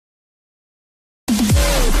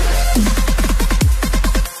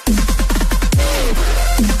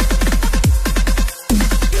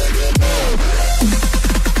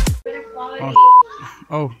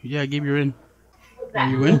Oh, yeah, Gabe, you're in. Are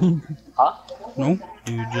you in? Huh? No?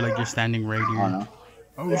 Dude, you're like, you're standing right here. Oh, no.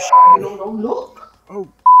 Oh, shit. No, don't look. Oh.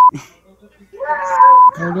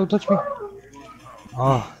 No, don't touch me.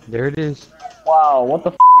 Oh, there it is. Wow, what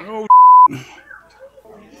the f? Oh,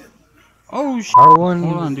 oh shit. R1.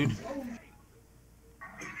 Hold on, dude.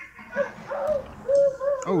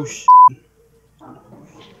 Oh, shit.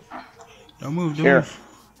 Don't move, don't Here.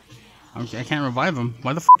 move. I can't revive him.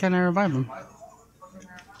 Why the f can't I revive him?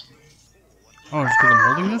 Oh, it's because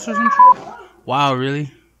I'm holding this or some shit? Wow, really?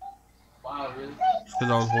 It's because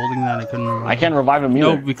I was holding that I couldn't revive I can't revive him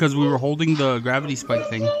either. No, because we were holding the gravity spike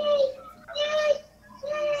thing.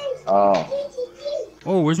 Oh.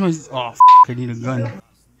 Oh, where's my... Oh, f I need a gun.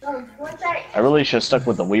 I really should have stuck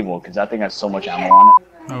with the Weevil, because that thing has so much ammo on it.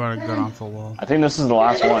 How about a gun off the wall? I think this is the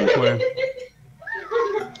last one. Where?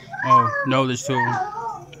 Oh, no, there's two of them.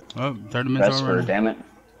 Oh, 30 minutes Vesper, over. damn it.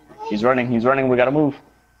 He's running, we gotta move.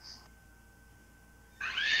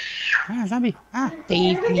 Ah, zombie. Ah.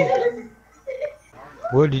 Save me.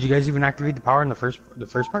 What, did you guys even activate the power in the first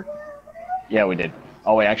part? Yeah, we did.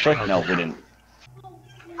 Oh, wait, actually? No, we didn't.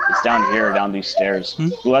 It's down here, down these stairs. Hmm?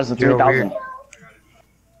 Who has the You're over 3000? here.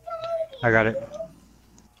 I got it.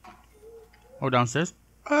 Oh, downstairs?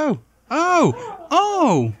 Oh! Oh!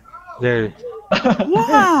 Oh! There.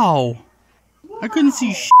 Wow! I couldn't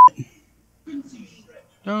see shit.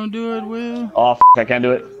 Don't do it, Will. Oh, f I can't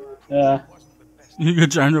do it. Yeah. You gonna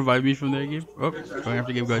try and revive me from there, Gabe? Oh, going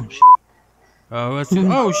after Gabe, good. Oh, let's see.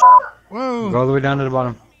 Oh, whoa! Go all the way down to the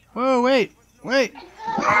bottom. Whoa, wait! Wait!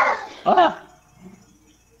 Ah!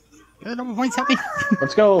 Double points, help me!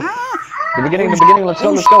 Let's go. Ah. The beginning, let's go, let's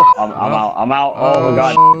go. I'm out. Oh, my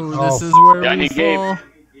god. Oh, this is where Yeah, I we need Gabe. fall.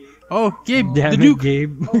 Oh, Gabe, Damn the it, nuke!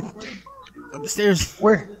 Gabe. Up the stairs.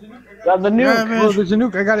 Where? Got the Yeah, nuke. man. Oh, there's a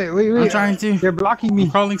nuke. I got it. Wait. I'm trying to. They're blocking me.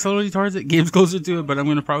 I'm crawling slowly towards it. Gabe's closer to it, but I'm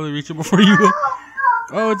gonna probably reach it before you will.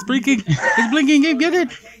 Oh, it's blinking. It's blinking. Gabe, get it.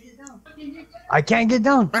 I can't get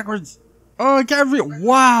down. Backwards. Oh, I can't reach.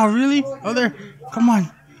 Wow, really? Oh, there. Come on.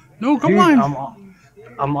 No, come Dude, on.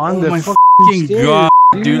 I'm on Oh the my fucking stairs, god,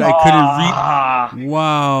 dude, I Ah. couldn't reach.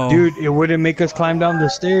 Wow. Dude, it wouldn't make us climb down the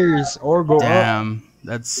stairs or go up. Damn.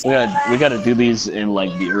 That's. We gotta do these in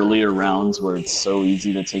like the earlier rounds where it's so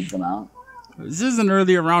easy to take them out. This isn't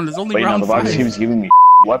earlier round. It's only Wait, no, round the box 5. keeps giving me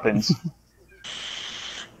weapons.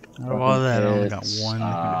 Out of all that, I only got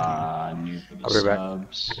one. New for the I'll be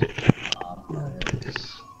back. subs.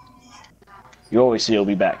 You always say you'll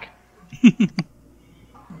be back.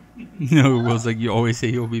 No, it was like you always say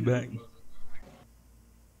you'll be back.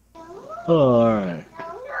 Alright.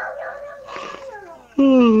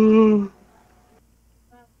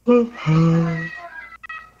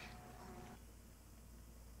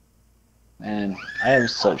 Man, I have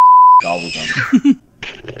such gobbles on.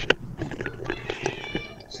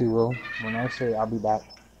 See, Will, when I say I'll be back,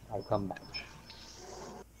 I'll come back.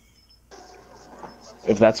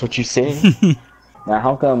 If that's what you say. Now,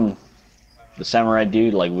 how come the samurai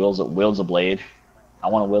dude like wields a blade? I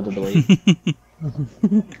want to wield a blade.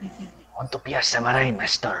 Want to be a samurai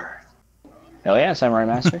master? Hell yeah, samurai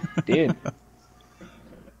master, dude.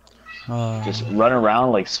 Just run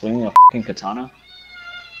around like swinging a fucking katana.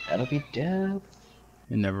 That'll be dope.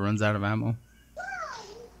 It never runs out of ammo.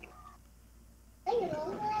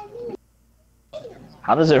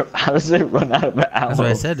 How does it run out of ammo? That's what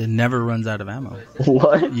I said. It never runs out of ammo.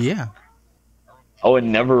 What? Yeah. Oh, it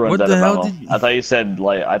never runs What out the of hell ammo. did you- I thought you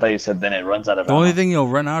said then it runs out of The ammo. only thing you'll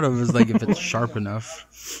run out of is like if it's sharp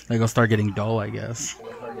enough. Like it'll start getting dull, I guess.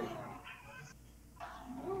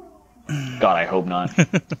 God, I hope not.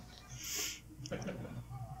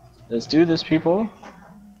 Let's do this, people.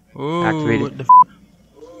 Oh, Activated. what the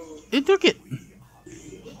it took it.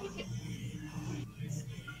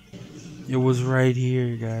 It was right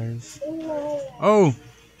here, guys. Oh,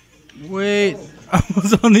 wait. I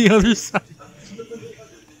was on the other side.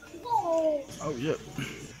 Oh, yep.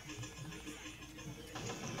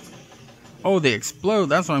 Oh, they explode.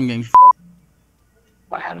 That's what I'm getting. If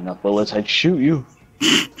I had enough bullets, I'd shoot you.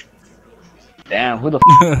 Damn, who the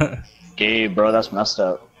f Gabe, bro? That's messed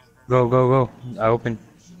up. Go. I open.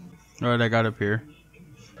 Alright, I got up here.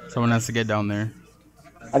 Someone has to get down there.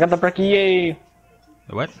 I got the brekkie, yay!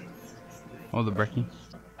 The what? Oh, the brekkie.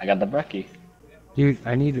 I got the brekkie. Dude,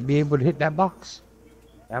 I need to be able to hit that box.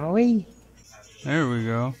 I'm away. There we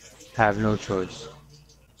go. Have no choice.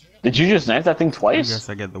 Did you just knife that thing I twice? guess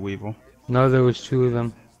I get the weevil. No, there was 2 of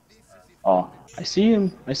them. Oh, I see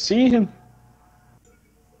him. I see him.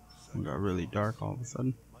 It got really dark all of a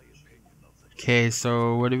sudden. Okay,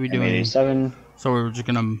 so what are we doing? 87. So we're just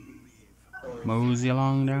gonna mosey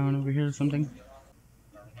along down over here or something?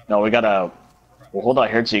 No, we gotta We'll hold out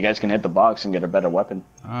here so you guys can hit the box and get a better weapon.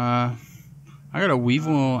 I got a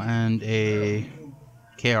Weevil and a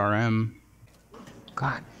KRM.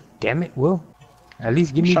 God damn it, Will. At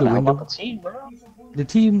least give I'm me trying the to help out window. the team, bro. The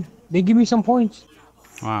team, they give me some points.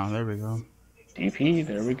 Wow, there we go. DP,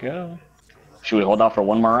 there we go. Should we hold out for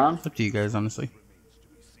one more round? It's up to you guys, honestly.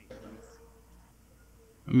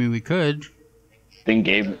 I mean, we could. Then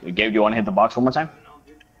Gabe, do you want to hit the box one more time?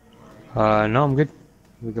 No, I'm good.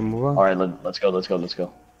 We can move on. All right, let's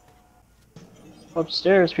go.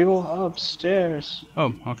 Upstairs, people, upstairs.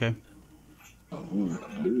 Oh, okay.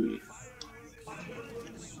 Ooh.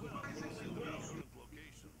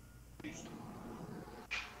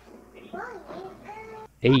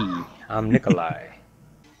 Hey, I'm Nikolai.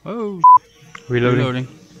 Oh, Reloading. reloading.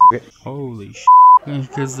 Okay. Holy sh!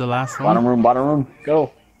 Because the last Bottom one. room,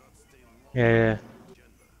 go. Yeah.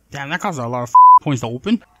 Damn, that costs a lot of points to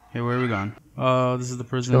open. Hey, where are we going? Oh, this is the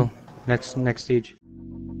prison. So, next stage.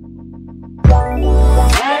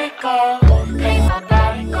 Let it go.